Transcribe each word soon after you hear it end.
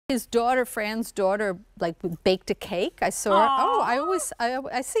His daughter, Fran's daughter, like baked a cake. I saw it. Oh,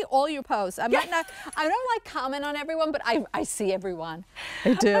 I see all your posts. I don't like comment on everyone, but I see everyone.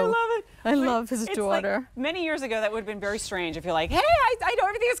 I do. I love it. I love his daughter. Like, many years ago, that would have been very strange if you're like, hey, I know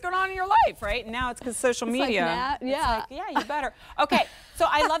everything that's going on in your life, right? And now it's because social media. Like yeah. Like, yeah, you better. Okay, so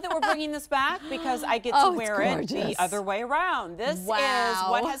I love that we're bringing this back because I get to wear it the other way around. This is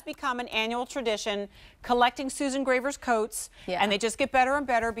what has become an annual tradition, collecting Susan Graver's coats, and they just get better and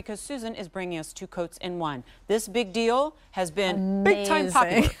better because Susan is bringing us 2 coats in 1. This big deal has been big time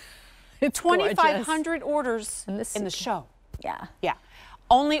popular. It's 2,500 orders in the show. Yeah. Yeah.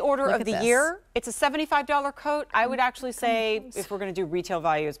 Only order of the year. It's a $75 coat. I would actually say if we're going to do retail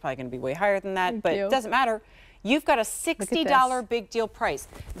value, it's probably going to be way higher than that, but it doesn't matter. You've got a $60 big deal price.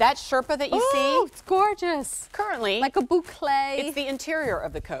 That Sherpa that you see, it's gorgeous. Currently, like a boucle. It's the interior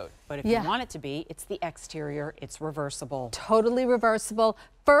of the coat, but if you want it to be, it's the exterior. It's reversible. Totally reversible.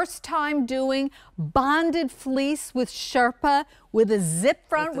 First time doing bonded fleece with Sherpa with a zip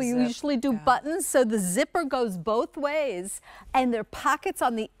front. We usually do buttons, so the zipper goes both ways, and there are pockets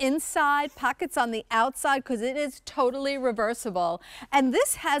on the inside, pockets on the outside, because it is totally reversible. And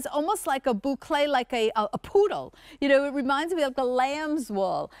this has almost like a boucle, like a poodle. You know, it reminds me of the lamb's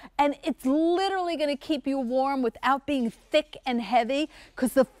wool, and it's literally going to keep you warm without being thick and heavy,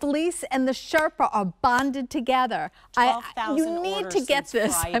 because the fleece and the Sherpa are bonded together. You need to get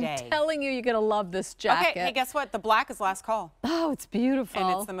this. I'm telling you, you're going to love this jacket. Okay, hey, guess what? The black is last call. Oh, it's beautiful.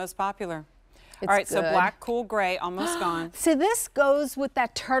 And it's the most popular. All right, so black, cool gray, almost gone. So this goes with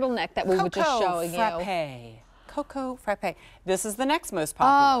that turtleneck that we were just showing you. Cocoa frappe. This is the next most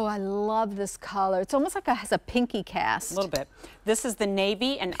popular. Oh, I love this color. It's almost like it has a pinky cast. A little bit. This is the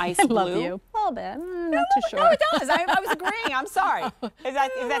navy and ice blue. I love you. A little bit. Not too sure. No, it does. I was agreeing. I'm sorry. If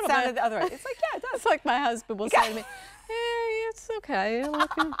that sounded the other way. It's like, yeah, it does. It's like my husband will say to me, hey, it's okay.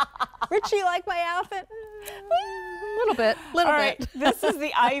 Richie, you like my outfit? A little bit. All right. This is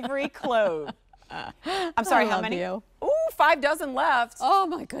the ivory clove. I'm sorry, how many? Ooh, 5 dozen left. Oh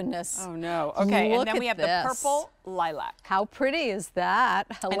my goodness. Oh no. Okay, and then we have the purple lilac. How pretty is that?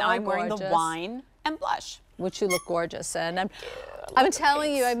 Hello, and I'm wearing the wine and blush. Which you look gorgeous in. And I'm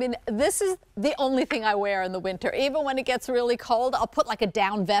telling you, I mean, this is the only thing I wear in the winter. Even when it gets really cold, I'll put like a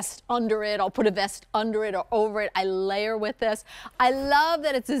down vest under it. I'll put a vest under it or over it. I layer with this. I love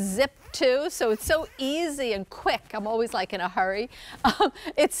that it's a zip too, so it's so easy and quick. I'm always like in a hurry.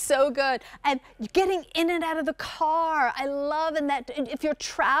 It's so good. And getting in and out of the car. I love in that if you're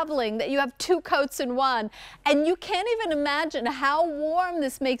traveling that you have 2 coats in 1. And you can't even imagine how warm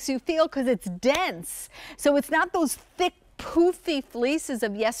this makes you feel because it's dense. So it's not those thick, poofy fleeces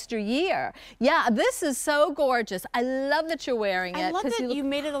of yesteryear. Yeah, this is so gorgeous. I love that you're wearing it. I love that you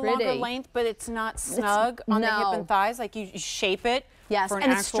made it a longer length, but it's not snug on the hip and thighs. Like you shape it for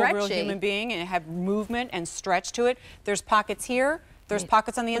an actual real human being and have movement and stretch to it. There's pockets here. There's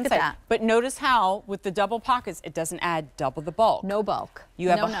pockets on the inside. But notice how, with the double pockets, it doesn't add double the bulk. No bulk. You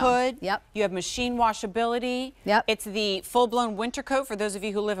have a hood. Yep. You have machine washability. Yep. It's the full-blown winter coat for those of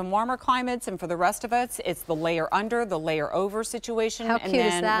you who live in warmer climates, and for the rest of us, it's the layer under, the layer over situation. How cute is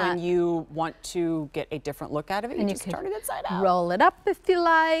that? And then when you want to get a different look out of it, you just turn it inside out. Roll it up if you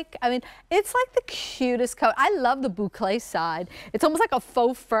like. I mean, it's like the cutest coat. I love the boucle side. It's almost like a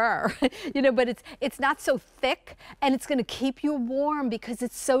faux fur, you know, but it's not so thick, and it's going to keep you warm because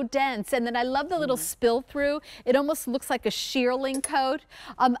it's so dense. And then I love the little spill through. It almost looks like a shearling coat.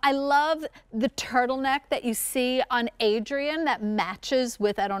 I love the turtleneck that you see on Adrian that matches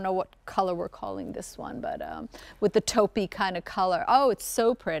with, I don't know what color we're calling this one, but with the taupey kind of color. Oh, it's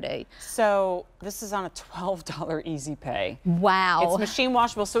so pretty. So this is on a $12 easy pay. Wow. It's machine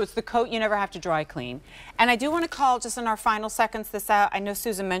washable, so it's the coat you never have to dry clean. And I do want to call just in our final seconds this out. I know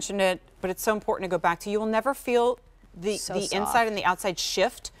Susan mentioned it, but it's so important to go back to. You will never feel the inside and the outside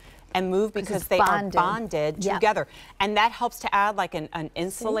shift and move because they are bonded together. And that helps to add like an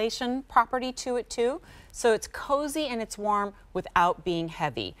insulation property to it too. So it's cozy and it's warm without being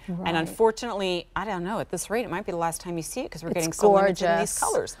heavy. And unfortunately, I don't know, at this rate, it might be the last time you see it because we're getting so limited in these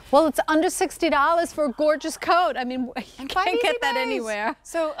colors. Well, it's under $60 for a gorgeous coat. I mean, you can't get that anywhere.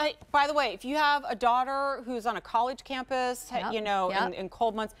 So, by the way, if you have a daughter who's on a college campus, you know, in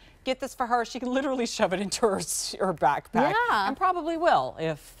cold months, get this for her. She can literally shove it into her backpack. And probably will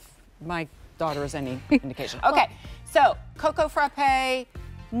if my daughter is any indication. Okay, so Cocoa Frappe,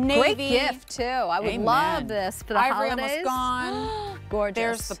 navy. Great gift too. I would love this for the holidays. Ivory almost gone. Gorgeous.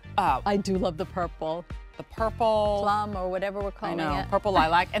 There's the I do love the purple. The purple plum or whatever we're calling it. Purple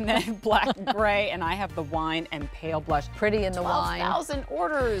lilac, and then black and gray, and I have the wine and pale blush. Pretty in the wine. 12,000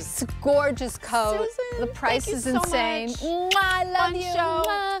 orders. It's a gorgeous coat. Susan, the price is insane. So much. I love you. Fun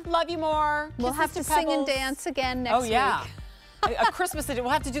show. Love you more. We'll have to sing and dance again next week. Oh, yeah. A Christmas edition.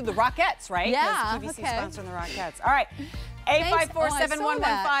 We'll have to do the Rockettes, right? Yeah, QVC okay. sponsoring the Rockettes. All right.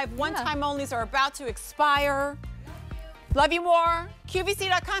 854-7115. One-time onlys are about to expire. Love you more.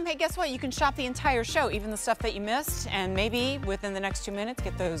 QVC.com. Hey, guess what? You can shop the entire show, even the stuff that you missed, and maybe within the next 2 minutes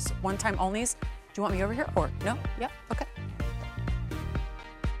get those one-time onlys. Do you want me over here or no? Yeah. Okay.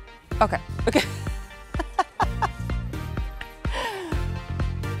 Okay. Okay.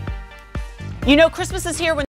 You know, Christmas is here when